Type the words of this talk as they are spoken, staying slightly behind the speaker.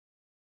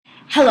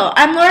Hello,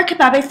 I'm Laura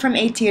Kababe from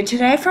AT, and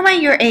today for my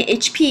Year 8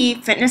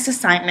 HPE fitness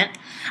assignment,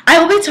 I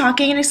will be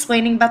talking and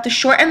explaining about the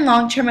short and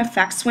long-term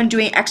effects when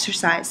doing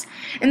exercise,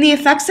 and the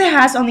effects it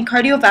has on the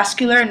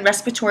cardiovascular and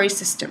respiratory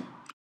system.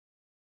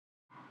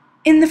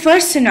 In the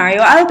first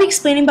scenario, I will be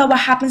explaining about what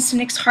happens to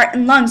Nick's heart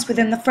and lungs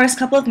within the first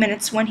couple of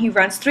minutes when he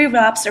runs 3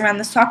 laps around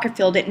the soccer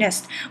field at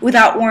NIST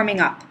without warming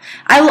up.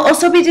 I will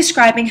also be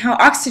describing how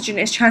oxygen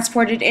is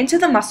transported into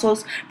the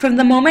muscles from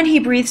the moment he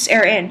breathes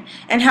air in,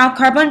 and how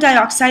carbon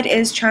dioxide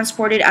is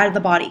transported out of the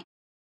body.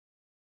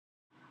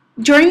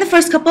 During the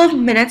first couple of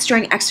minutes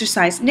during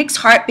exercise, Nick's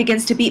heart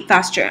begins to beat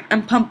faster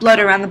and pump blood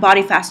around the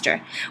body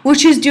faster,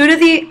 which is due to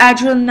the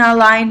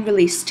adrenaline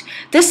released.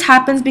 This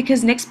happens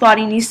because Nick's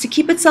body needs to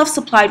keep itself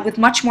supplied with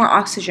much more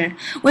oxygen,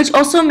 which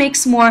also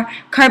makes more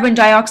carbon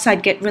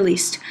dioxide get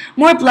released.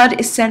 More blood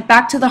is sent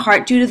back to the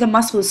heart due to the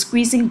muscles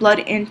squeezing blood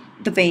in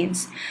the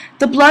veins.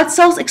 The blood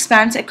cells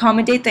expand to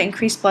accommodate the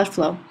increased blood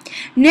flow.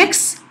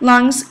 Nick's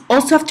lungs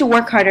also have to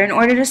work harder in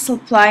order to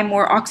supply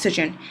more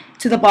oxygen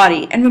to the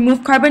body and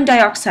remove carbon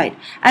dioxide,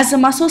 as the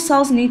muscle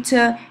cells need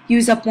to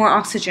use up more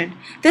oxygen.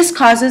 This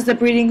causes the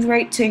breathing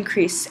rate to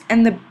increase,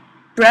 and the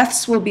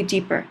breaths will be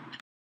deeper.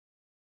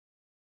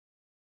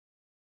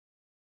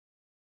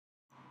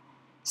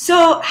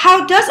 So,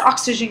 how does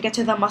oxygen get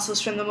to the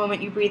muscles from the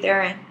moment you breathe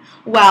air in?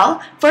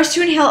 Well, first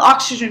you inhale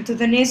oxygen through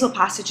the nasal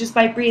passages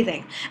by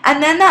breathing,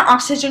 and then that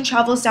oxygen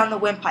travels down the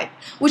windpipe,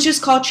 which is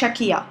called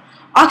trachea.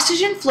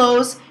 Oxygen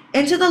flows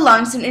into the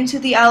lungs and into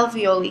the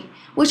alveoli,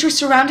 which are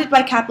surrounded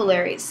by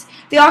capillaries.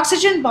 The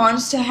oxygen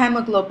bonds to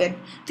hemoglobin,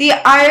 the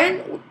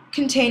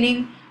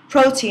iron-containing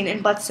protein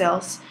in blood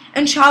cells,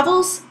 and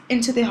travels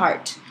into the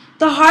heart.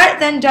 The heart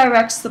then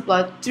directs the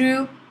blood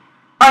through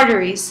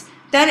arteries,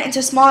 then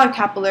into smaller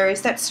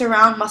capillaries that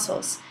surround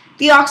muscles.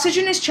 The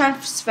oxygen is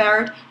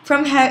transferred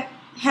from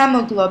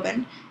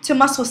hemoglobin to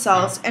muscle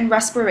cells, and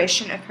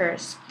respiration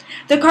occurs.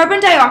 The carbon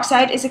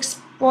dioxide is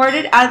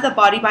exported out of the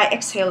body by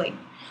exhaling.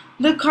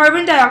 The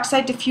carbon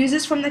dioxide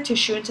diffuses from the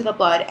tissue into the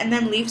blood and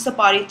then leaves the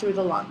body through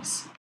the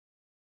lungs.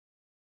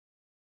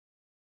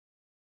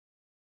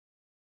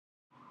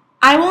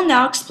 I will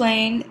now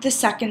explain the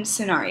second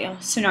scenario,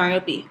 Scenario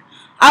B.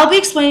 I'll be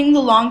explaining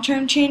the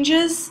long-term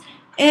changes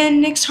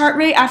in Nick's heart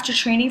rate after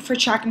training for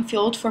track and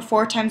field for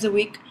 4 times a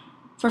week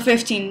for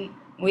 15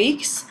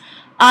 weeks.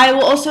 I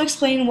will also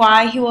explain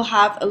why he will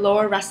have a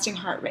lower resting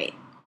heart rate.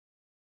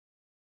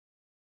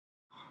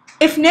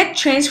 If Nick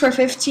trains for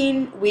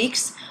 15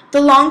 weeks, the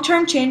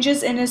long-term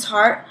changes in his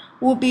heart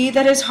will be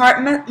that his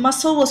heart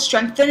muscle will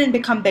strengthen and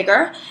become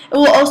bigger. It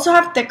will also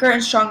have thicker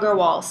and stronger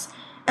walls.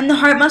 And the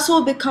heart muscle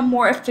will become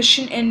more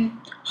efficient in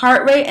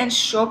heart rate and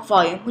stroke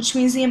volume, which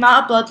means the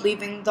amount of blood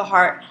leaving the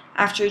heart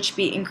after each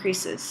beat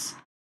increases.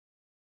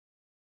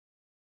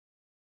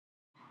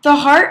 The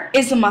heart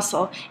is a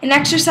muscle, and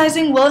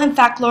exercising will in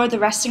fact lower the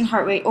resting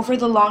heart rate over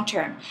the long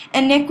term,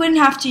 and Nick wouldn't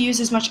have to use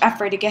as much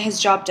effort to get his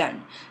job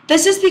done.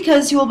 This is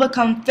because he will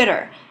become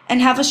fitter and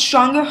have a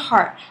stronger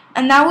heart,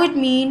 and that would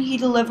mean he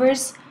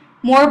delivers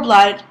more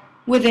blood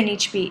within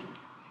each beat.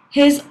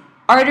 His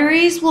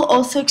arteries will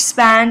also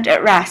expand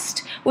at rest,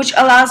 which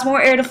allows more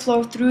air to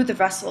flow through the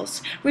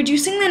vessels,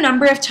 reducing the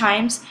number of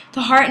times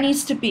the heart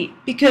needs to beat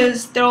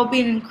because there will be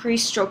an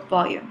increased stroke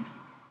volume.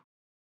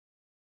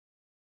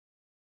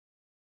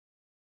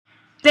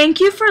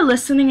 Thank you for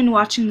listening and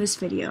watching this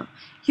video.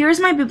 Here is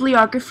my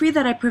bibliography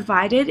that I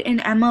provided in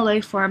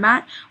MLA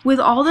format with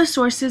all the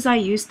sources I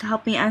used to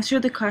help me answer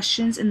the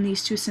questions in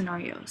these 2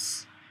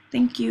 scenarios.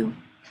 Thank you.